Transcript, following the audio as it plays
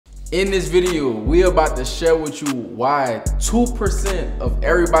In this video, we about to share with you why 2% of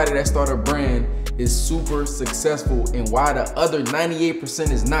everybody that start a brand is super successful and why the other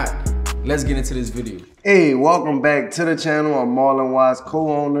 98% is not. Let's get into this video. Hey, welcome back to the channel. I'm Marlon Watts,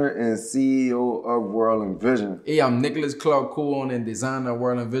 co-owner and CEO of World and Vision. Hey, I'm Nicholas Clark, co-owner and designer of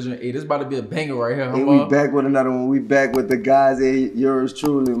World and Vision. Hey, this about to be a banger right here. Hey, we back with another one. We back with the guys. Hey, yours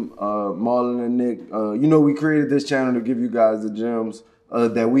truly, Marlon and Nick. You know, we created this channel to give you guys the gems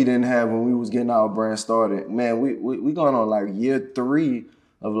that we didn't have when we was getting our brand started. Man, we going on like year 3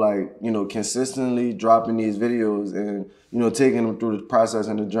 of like, you know, consistently dropping these videos and, you know, taking them through the process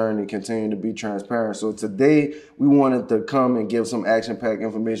and the journey, continuing to be transparent. So today we wanted to come and give some action-packed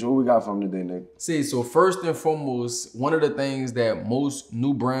information. What we got from today, Nick? See, so first and foremost, one of the things that most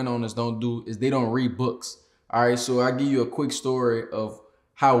new brand owners don't do is they don't read books. All right, so I'll give you a quick story of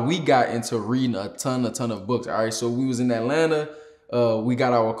how we got into reading a ton of books. All right, so we was in Atlanta. We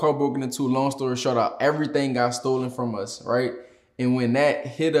got our car broken into. Long story short, everything got stolen from us, right? And when that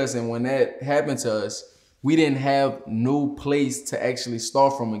hit us and when that happened to us, we didn't have no place to actually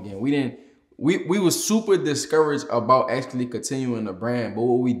start from again. We were super discouraged about actually continuing the brand. But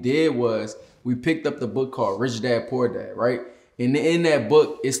what we did was we picked up the book called Rich Dad Poor Dad, right? And in that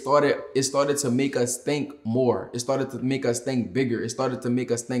book, it started to make us think more. It started to make us think bigger. It started to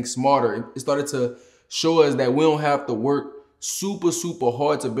make us think smarter. It started to show us that we don't have to work super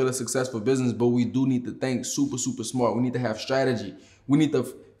hard to build a successful business, but we do need to think super smart. We need to have strategy. We need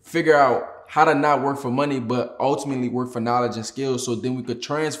to figure out how to not work for money, but ultimately work for knowledge and skills, so then we could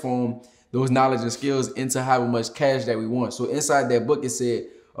transform those knowledge and skills into how much cash that we want. So inside that book, it said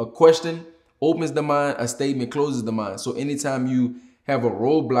a question opens the mind, a statement closes the mind. So anytime you have a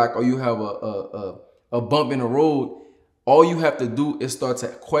roadblock or you have a bump in the road, all you have to do is start to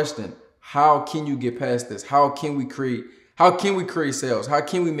question, how can you get past this? How can we create sales? How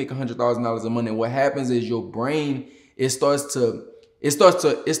can we make $100,000 a month? And what happens is your brain, it starts to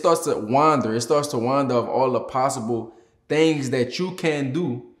wander. It starts to wander of all the possible things that you can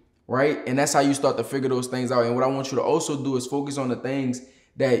do, right? And that's how you start to figure those things out. And what I want you to also do is focus on the things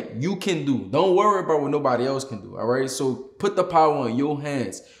that you can do. Don't worry about what nobody else can do, all right? So put the power in your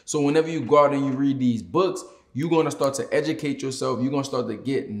hands. So whenever you go out and you read these books, you're going to start to educate yourself. You're going to start to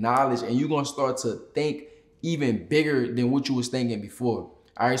get knowledge and you're going to start to think even bigger than what you was thinking before.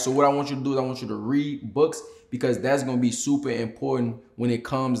 All right, so what I want you to do is I want you to read books, because that's going to be super important when it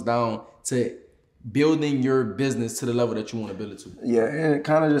comes down to building your business to the level that you want to build it to. Yeah, and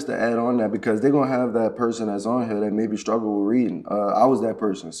kind of just to add on that, because they're going to have that person that's on here that maybe struggle with reading. I was that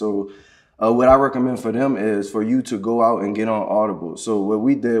person. So what I recommend for them is for you to go out and get on Audible. So what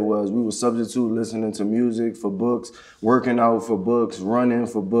we did was we would substitute listening to music for books, working out for books, running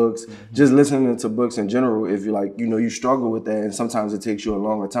for books, just listening to books in general. If you like, you know, you struggle with that and sometimes it takes you a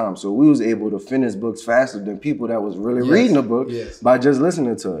longer time. So we was able to finish books faster than people that was really reading a book by just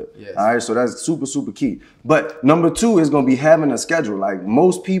listening to it. All right, so that's super key. But number 2 is going to be having a schedule. Like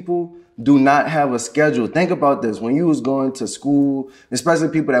most people do not have a schedule. Think about this. When you was going to school, especially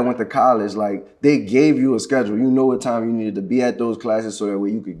people that went to college, like they gave you a schedule. You know what time you needed to be at those classes so that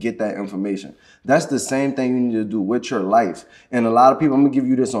way you could get that information. That's the same thing you need to do with your life. And a lot of people, I'm gonna give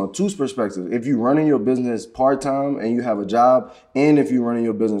you this on 2 perspectives. If you're running your business part-time and you have a job, and if you're running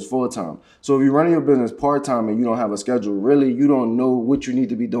your business full-time. So if you're running your business part-time and you don't have a schedule, really, you don't know what you need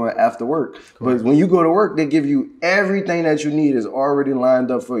to be doing after work. Correct. But when you go to work, they give you everything that you need is already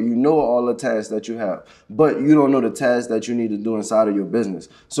lined up for you. You know all the tasks that you have, but you don't know the tasks that you need to do inside of your business.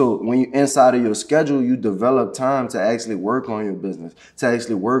 So when you inside of your schedule, you develop time to actually work on your business, to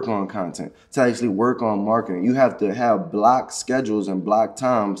actually work on content, to actually work on marketing. You have to have block schedules and block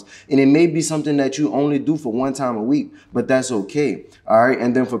times. And it may be something that you only do for 1 time a week, but that's okay. All right.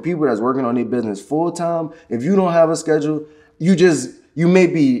 And then for people that's working on their business full time, if you don't have a schedule, you may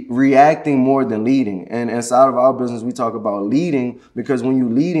be reacting more than leading. And inside of our business, we talk about leading, because when you're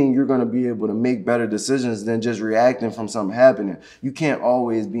leading, you're going to be able to make better decisions than just reacting from something happening. You can't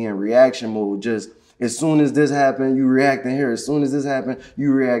always be in reaction mode. Just as soon as this happened, you react in here. As soon as this happened,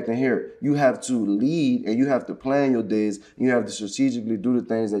 you react in here. You have to lead and you have to plan your days. And you have to strategically do the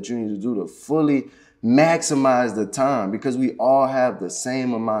things that you need to do to fully maximize the time, because we all have the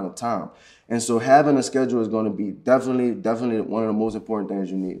same amount of time. And so having a schedule is going to be definitely one of the most important things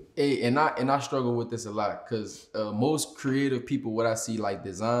you need. Hey, and I struggle with this a lot, because most creative people, what I see, like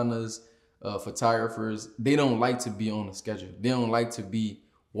designers, photographers, they don't like to be on a schedule. They don't like to be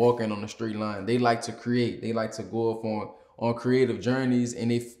walking on a straight line. They like to create. They like to go off on creative journeys,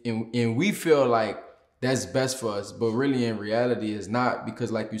 and we feel like that's best for us, but really in reality it's not,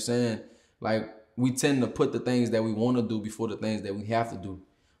 because like you're saying, like we tend to put the things that we want to do before the things that we have to do.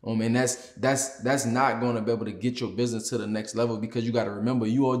 And that's not going to be able to get your business to the next level, because you got to remember,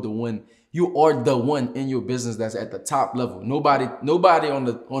 you are the one in your business that's at the top level. Nobody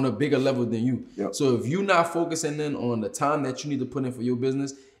on a bigger level than you. Yep. So if you're not focusing in on the time that you need to put in for your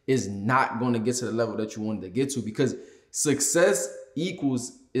business, is not going to get to the level that you wanted to get to, because success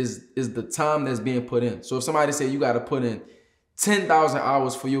equals is the time that's being put in. So if somebody say you got to put in 10,000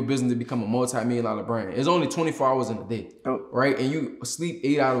 hours for your business to become a multi-million-dollar brand, it's only 24 hours in a day, right? And you sleep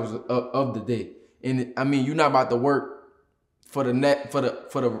 8 hours of the day. And I mean, you're not about to work for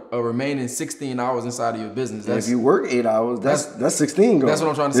the remaining 16 hours inside of your business. If you work 8 hours, that's 16 going. That's what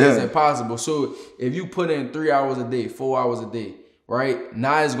I'm trying to say. It's impossible. So if you put in 3 hours a day, 4 hours a day, right,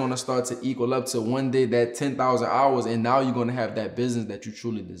 now it's going to start to equal up to one day that 10,000 hours, and now you're going to have that business that you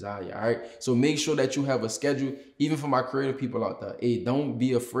truly desire. All right, so make sure that you have a schedule. Even for my creative people out there, hey, don't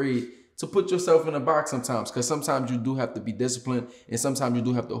be afraid to put yourself in a box sometimes, because sometimes you do have to be disciplined, and sometimes you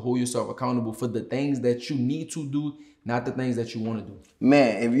do have to hold yourself accountable for the things that you need to do, not the things that you want to do.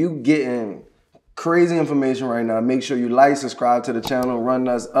 Man, if you getting crazy information right now, make sure you like, subscribe to the channel, run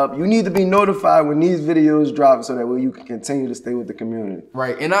us up. You need to be notified when these videos drop, so that way you can continue to stay with the community.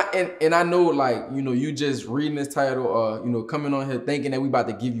 Right. And I know, like, you know, you just reading this title or, you know, coming on here thinking that we about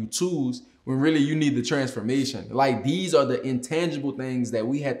to give you tools, when really you need the transformation. Like, these are the intangible things that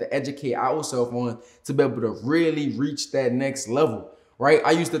we had to educate ourselves on to be able to really reach that next level. Right.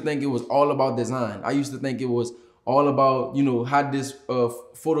 I used to think it was all about design. I used to think it was all about, you know, how this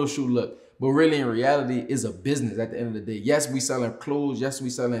photo shoot look. But really, in reality, it's a business at the end of the day. Yes, we selling clothes. Yes,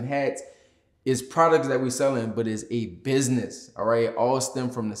 we selling hats. It's products that we selling, but it's a business. All right, all stem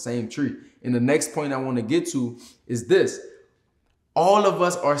from the same tree. And the next point I want to get to is this. All of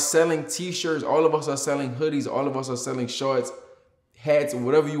us are selling t-shirts. All of us are selling hoodies. All of us are selling shorts, hats,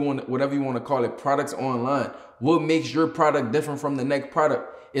 whatever you want to call it, products online. What makes your product different from the next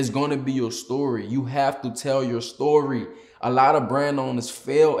product is going to be your story. You have to tell your story. A lot of brand owners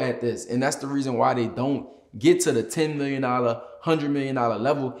fail at this, and that's the reason why they don't get to the $10 million, $100 million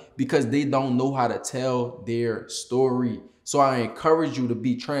level, because they don't know how to tell their story. So I encourage you to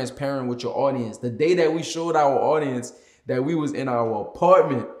be transparent with your audience. The day that we showed our audience that we was in our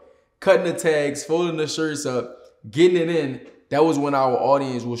apartment, cutting the tags, folding the shirts up, getting it in, that was when our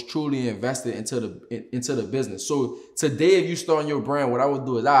audience was truly invested into the business. So today, if you start your brand, what I would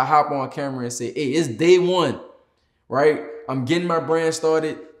do is I hop on camera and say, hey, it's day one, right? I'm getting my brand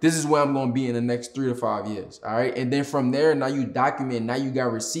started. This is where I'm going to be in the next 3 to 5 years. All right. And then from there, now you document, now you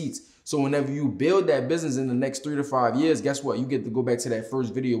got receipts. So whenever you build that business in the next 3 to 5 years, guess what? You get to go back to that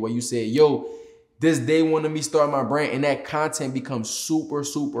first video where you say, yo, this day one of me starting my brand, and that content becomes super,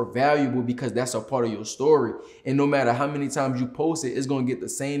 super valuable, because that's a part of your story. And no matter how many times you post it, it's going to get the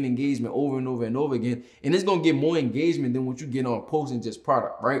same engagement over and over and over again. And it's going to get more engagement than what you get on posting just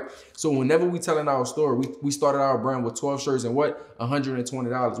product, right? So whenever we telling our story, we started our brand with 12 shirts and what?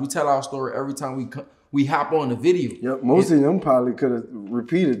 $120. We tell our story every time we hop on the video. Yep, most of them probably could have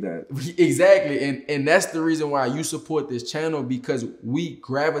repeated that. Exactly. And that's the reason why you support this channel, because we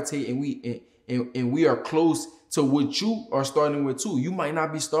gravitate and we are close to what you are starting with too. You might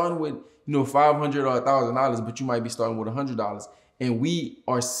not be starting with, you know, $500 or $1,000, but you might be starting with $100. And we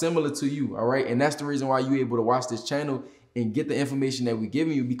are similar to you, all right? And that's the reason why you're able to watch this channel and get the information that we're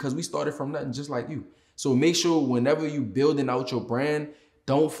giving you, because we started from nothing just like you. So make sure whenever you building out your brand,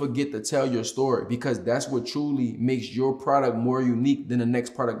 don't forget to tell your story, because that's what truly makes your product more unique than the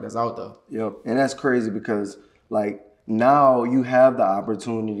next product that's out there. Yep, and that's crazy, because like, now you have the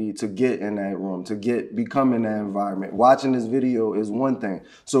opportunity to get in that room, to become in that environment. Watching this video is one thing.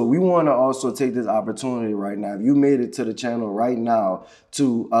 So we want to also take this opportunity right now. If you made it to the channel right now,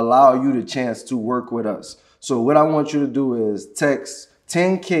 to allow you the chance to work with us. So what I want you to do is text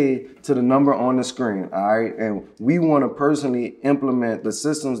 10K to the number on the screen, all right? And we want to personally implement the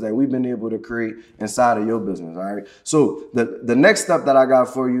systems that we've been able to create inside of your business, all right? So the next step that I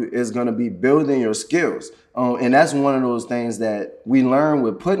got for you is going to be building your skills. And that's one of those things that we learn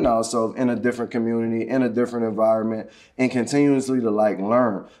with putting ourselves in a different community, in a different environment, and continuously to like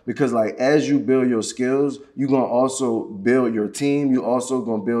learn. Because like, as you build your skills, you're going to also build your team. You also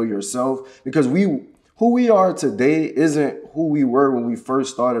going to build yourself, because who we are today isn't who we were when we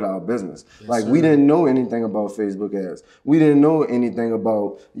first started our business. Yes, like, sir. We didn't know anything about Facebook ads. We didn't know anything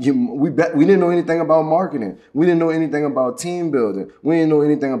about we didn't know anything about marketing. We didn't know anything about team building. We didn't know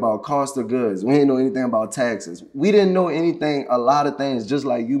anything about cost of goods. We didn't know anything about taxes. We didn't know anything, a lot of things, just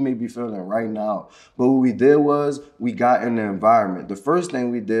like you may be feeling right now. But what we did was we got in the environment. The first thing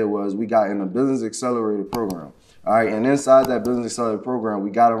we did was we got in a business accelerator program. All right, and inside that business accelerator program, we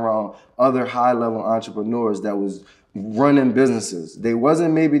got around other high-level entrepreneurs that was running businesses. They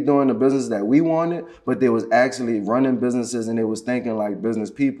wasn't maybe doing the business that we wanted, but they was actually running businesses and they was thinking like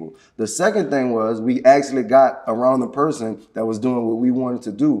business people. The second thing was we actually got around the person that was doing what we wanted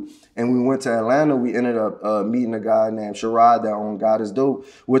to do. And we went to Atlanta. We ended up meeting a guy named Sherrod that owned God is Dope,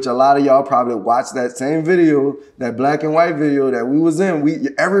 which a lot of y'all probably watched that same video, that black and white video that we was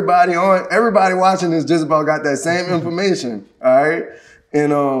in. Everybody watching this just about got that same information. All right.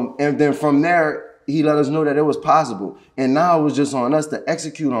 And then from there, he let us know that it was possible. And now it was just on us to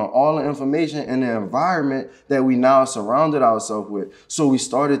execute on all the information and the environment that we now surrounded ourselves with. So we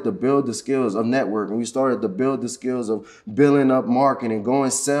started to build the skills of networking. We started to build the skills of building up marketing,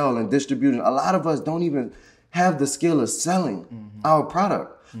 going sell and distributing. A lot of us don't even have the skill of selling our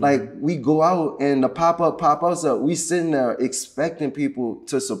product. Like we go out and the pop-ups up. We sitting there expecting people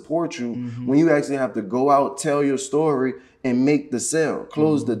to support you when you actually have to go out, tell your story and make the sale,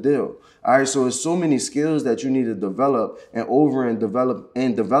 close the deal. All right, so it's so many skills that you need to develop and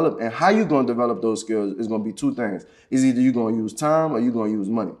develop. And how you gonna develop those skills is gonna be two things. It's either you gonna use time or you gonna use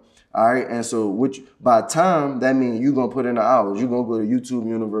money. All right, and so by time, that means you're going to put in the hours. You're going to go to YouTube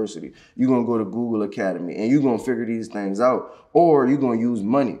University. You're going to go to Google Academy, and you're going to figure these things out. Or you're going to use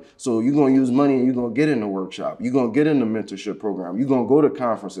money. So you're going to use money, and you're going to get in the workshop. You're going to get in the mentorship program. You're going to go to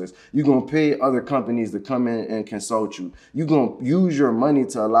conferences. You're going to pay other companies to come in and consult you. You're going to use your money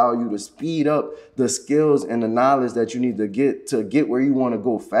to allow you to speed up the skills and the knowledge that you need to get where you want to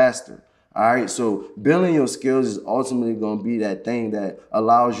go faster. All right, so building your skills is ultimately going to be that thing that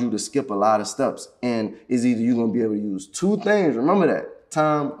allows you to skip a lot of steps. And is either you're going to be able to use two things. Remember that,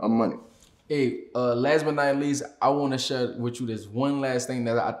 time or money. Hey, last but not least, I want to share with you this one last thing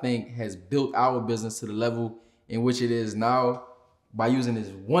that I think has built our business to the level in which it is now by using this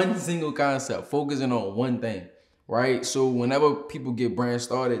one single concept, focusing on one thing, right? So whenever people get brand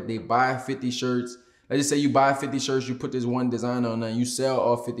started, they buy 50 shirts. Let's just say you buy 50 shirts, you put this one design on and you sell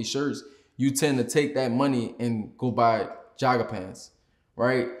all 50 shirts. You tend to take that money and go buy jogger pants,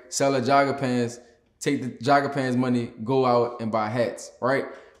 right? Sell the jogger pants, take the jogger pants money, go out and buy hats, right?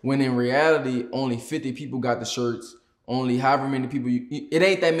 When in reality, only 50 people got the shirts, only however many people, it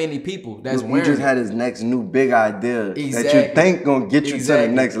ain't that many people that's wearing it. You just had this next new big idea that you think gonna get you to the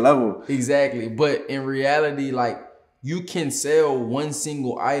next level. Exactly, but in reality, like you can sell one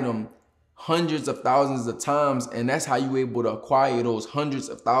single item hundreds of thousands of times, and that's how you able to acquire those hundreds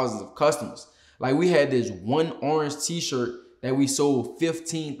of thousands of customers. Like we had this one orange t-shirt that we sold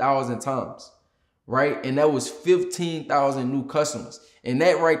 15,000 times, right? And that was 15,000 new customers. And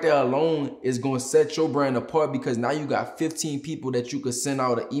that right there alone is going to set your brand apart because now you got 15 people that you could send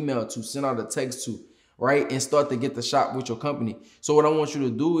out an email to, send out a text to, right? And start to get the shop with your company. So what I want you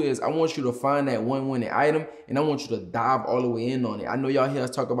to do is I want you to find that one winning item and I want you to dive all the way in on it. I know y'all hear us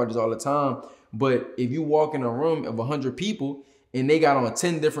talk about this all the time, but if you walk in a room of 100 people and they got on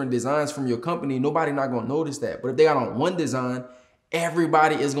 10 different designs from your company, nobody not going to notice that. But if they got on one design,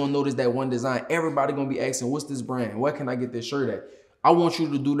 everybody is going to notice that one design. Everybody going to be asking, what's this brand? Where can I get this shirt at? I want you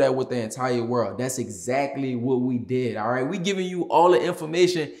to do that with the entire world. That's exactly what we did, all right? We giving you all the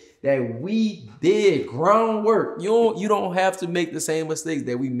information that we did, groundwork. You don't have to make the same mistakes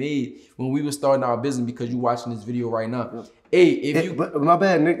that we made when we were starting our business because you're watching this video right now. Yep. Hey, but my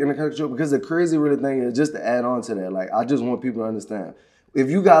bad, Nick, and the because the crazy really thing is just to add on to that, like I just want people to understand. If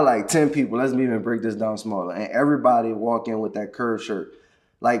you got like 10 people, let's even break this down smaller, and everybody walk in with that curved shirt.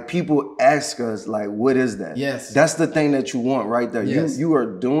 Like people ask us, like, what is that? Yes. That's the thing that you want right there. Yes. You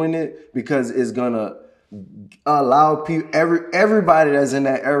are doing it because it's gonna allow people, everybody that's in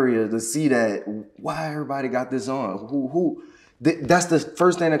that area to see that why everybody got this on. That's the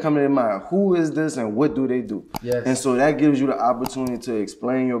first thing that comes to their mind. Who is this and what do they do? Yes. And so that gives you the opportunity to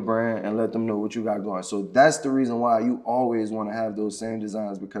explain your brand and let them know what you got going. So that's the reason why you always want to have those same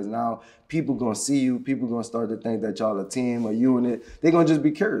designs, because now people gonna see you, people gonna start to think that y'all a team, a unit. They're gonna just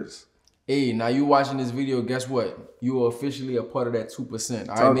be curious. Hey, now you watching this video, guess what? You are officially a part of that 2%.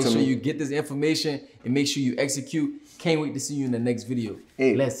 All right, make sure you get this information and make sure you execute. Can't wait to see you in the next video.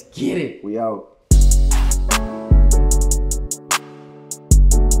 Hey, let's get it. We out.